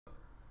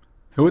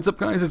Hey, what's up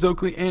guys, it's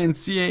Oakley, and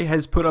CA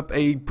has put up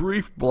a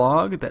brief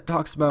blog that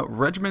talks about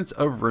Regiments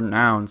of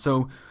Renown.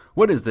 So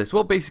what is this?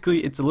 Well,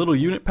 basically it's a little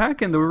unit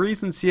pack, and the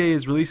reason CA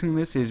is releasing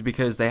this is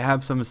because they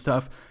have some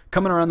stuff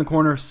coming around the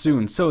corner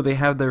soon. So they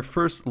have their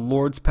first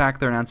Lords pack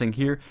they're announcing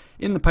here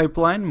in the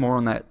pipeline. More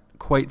on that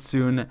quite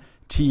soon.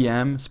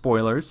 TM,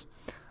 spoilers.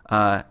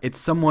 It's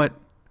somewhat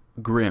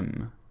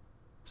grim.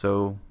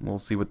 So we'll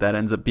see what that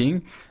ends up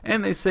being.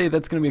 And they say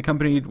that's going to be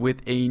accompanied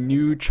with a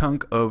new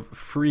chunk of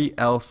free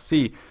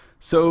LC.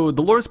 So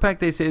the Lords pack,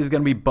 they say, is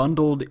going to be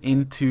bundled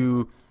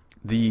into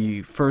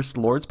the first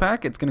Lords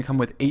pack. It's going to come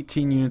with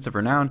 18 units of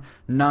Renown,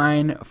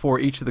 9 for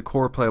each of the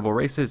core playable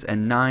races,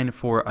 and 9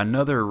 for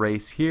another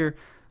race here.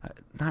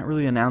 Not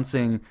really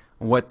announcing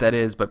what that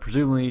is, but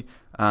presumably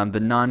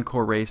the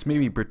non-core race,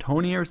 maybe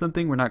Bretonia or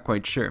something, we're not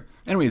quite sure.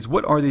 Anyways,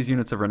 what are these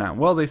units of Renown?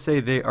 Well, they say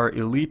they are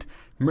elite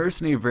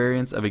mercenary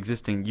variants of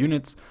existing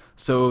units,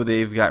 so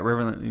they've got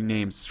relevantly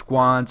named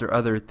squads or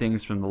other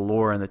things from the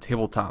lore and the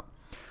tabletop.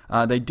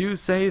 They do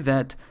say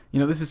that,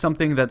 this is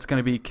something that's going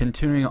to be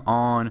continuing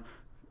on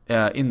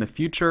in the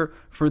future.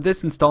 For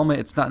this installment,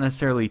 it's not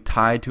necessarily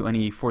tied to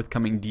any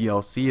forthcoming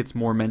DLC. It's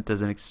more meant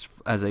as a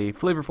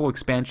flavorful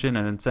expansion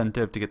and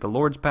incentive to get the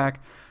Lords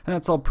pack, and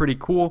that's all pretty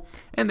cool.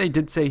 And they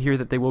did say here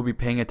that they will be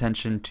paying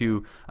attention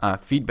to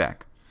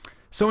feedback.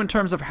 So in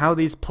terms of how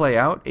these play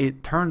out,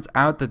 it turns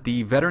out that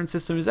the veteran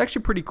system is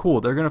actually pretty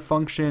cool. They're going to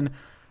function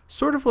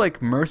sort of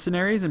like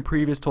mercenaries in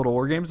previous Total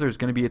War games. There's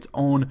going to be its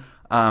own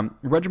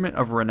Regiment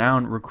of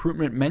Renown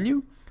recruitment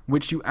menu,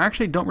 which you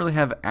actually don't really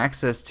have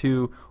access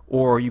to,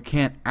 or you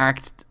can't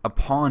act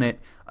upon it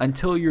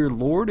until your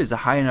Lord is a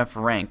high enough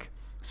rank.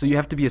 So you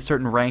have to be a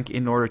certain rank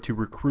in order to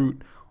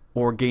recruit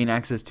or gain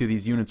access to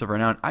these units of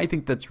Renown. I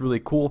think that's really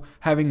cool.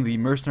 Having the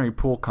mercenary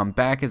pool come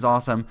back is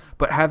awesome,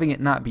 but having it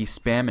not be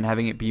spam and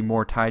having it be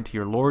more tied to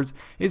your Lords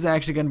is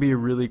actually going to be a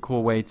really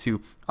cool way to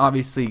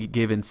obviously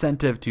give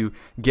incentive to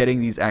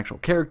getting these actual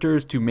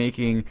characters, to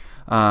making,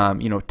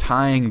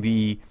 tying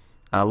the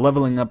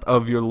leveling up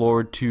of your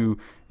Lord to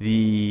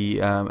the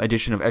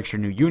addition of extra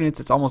new units.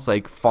 It's almost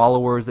like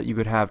followers that you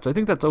could have. So I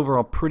think that's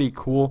overall pretty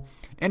cool,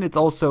 and it's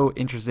also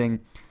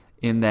interesting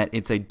in that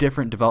it's a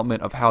different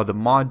development of how the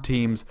mod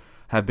teams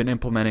have been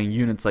implementing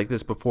units like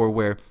this before,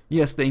 where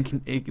yes, they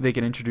can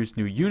introduce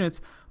new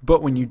units,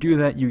 but when you do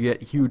that, you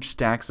get huge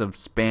stacks of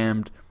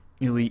spammed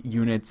elite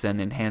units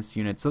and enhanced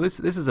units. So this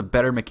is a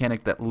better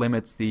mechanic that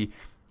limits the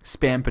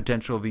spam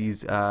potential of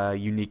these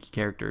unique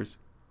characters.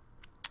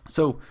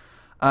 So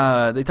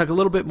they talk a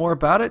little bit more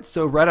about it.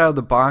 So right out of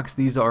the box,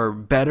 these are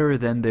better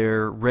than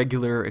their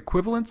regular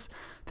equivalents.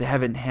 They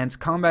have enhanced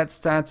combat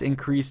stats,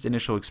 increased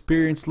initial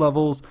experience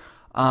levels,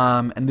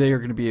 and they are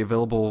going to be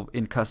available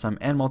in custom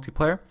and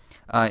multiplayer.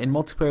 In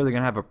multiplayer, they're going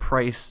to have a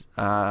price,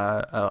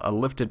 a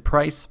lifted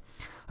price.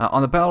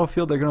 On the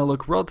battlefield, they're going to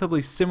look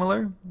relatively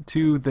similar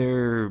to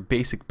their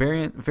basic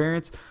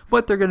variants,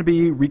 but they're going to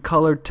be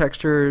recolored,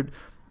 textured.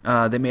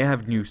 They may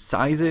have new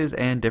sizes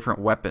and different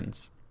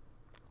weapons.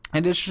 In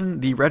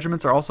addition, the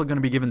regiments are also going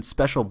to be given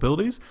special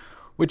abilities,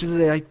 which is,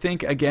 I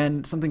think,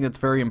 again, something that's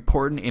very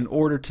important in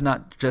order to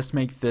not just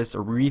make this a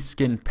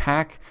reskin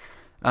pack.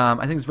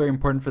 I think it's very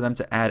important for them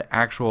to add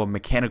actual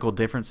mechanical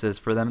differences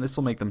for them. This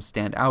will make them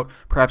stand out.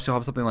 Perhaps you'll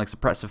have something like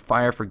suppressive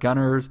fire for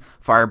gunners,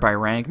 fire by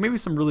rank, maybe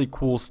some really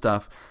cool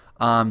stuff.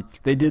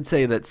 They did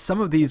say that some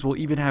of these will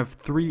even have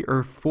 3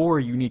 or 4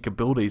 unique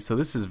abilities, so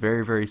this is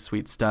very, very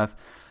sweet stuff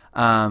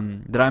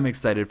that I'm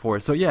excited for.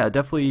 So yeah,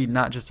 definitely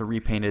not just a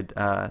repainted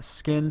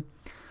skin.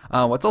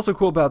 What's also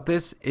cool about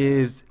this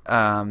is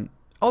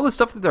all the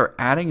stuff that they're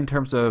adding in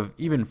terms of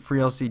even free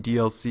LC,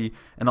 DLC,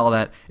 and all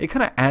that. It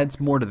kind of adds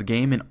more to the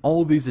game, and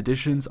all of these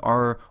additions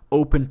are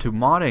open to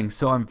modding.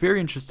 So I'm very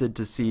interested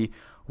to see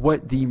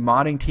what the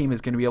modding team is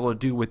going to be able to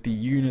do with the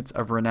Units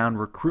of Renown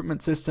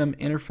recruitment system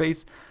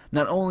interface,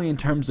 not only in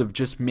terms of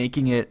just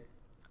making it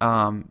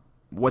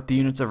what the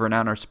Units of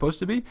Renown are supposed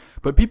to be,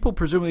 but people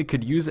presumably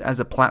could use it as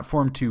a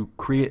platform to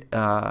create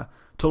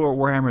Total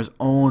War Warhammer's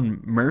own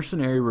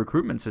mercenary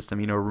recruitment system,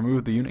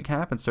 remove the unit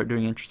cap and start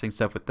doing interesting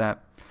stuff with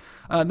that.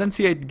 Then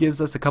CA gives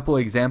us a couple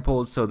of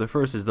examples. So the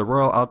first is the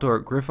Royal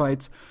Outdoor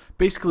Griffites,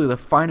 basically the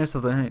finest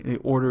of the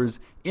Order's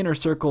inner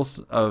circles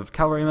of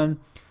cavalrymen.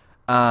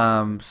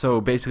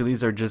 So basically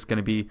these are just going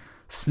to be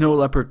snow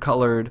leopard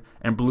colored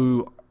and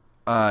blue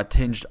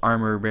tinged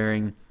armor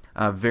bearing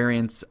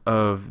variants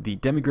of the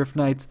Demigriff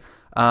Knights.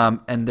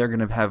 And they're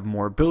going to have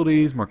more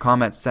abilities, more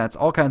combat stats,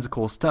 all kinds of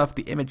cool stuff.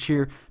 The image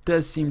here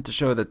does seem to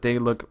show that they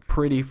look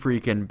pretty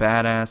freaking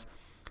badass.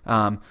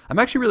 I'm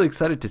actually really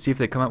excited to see if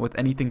they come out with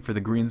anything for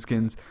the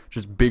greenskins.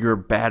 Just bigger,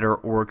 badder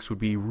orcs would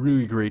be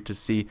really great to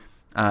see.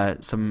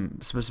 Some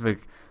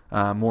specific,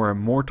 more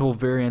immortal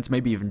variants,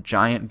 maybe even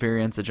giant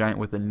variants, a giant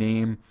with a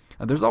name.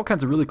 There's all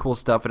kinds of really cool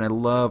stuff, and I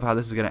love how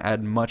this is going to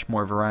add much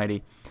more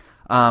variety.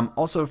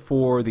 Also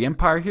for the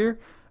Empire here,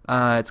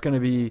 it's going to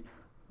be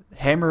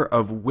Hammer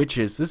of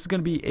Witches. This is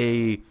going to be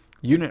a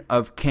unit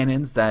of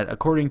cannons that,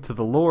 according to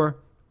the lore,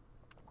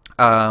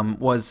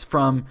 was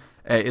from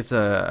it's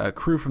a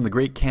crew from the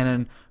Great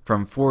Cannon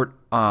from Fort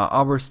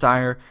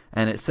Obersteyr,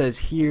 and it says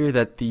here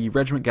that the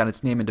regiment got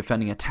its name in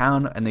defending a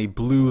town, and they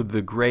blew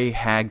the Grey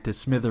Hag to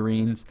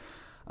smithereens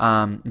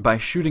by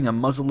shooting a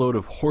muzzleload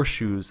of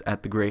horseshoes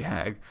at the Grey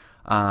Hag.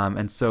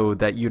 And so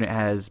that unit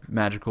has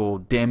magical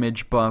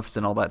damage buffs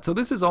and all that. So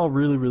this is all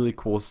really, really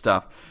cool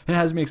stuff. And it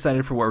has me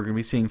excited for what we're going to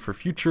be seeing for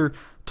future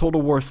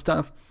Total War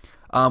stuff.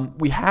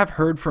 We have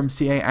heard from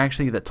CA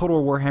actually that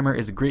Total War Warhammer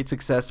is a great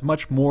success,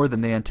 much more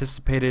than they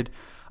anticipated,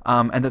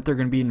 and that they're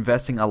going to be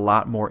investing a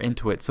lot more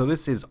into it. So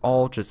this is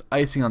all just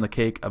icing on the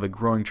cake of a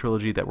growing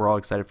trilogy that we're all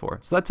excited for.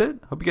 So that's it.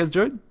 Hope you guys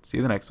enjoyed. See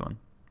you in the next one.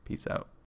 Peace out.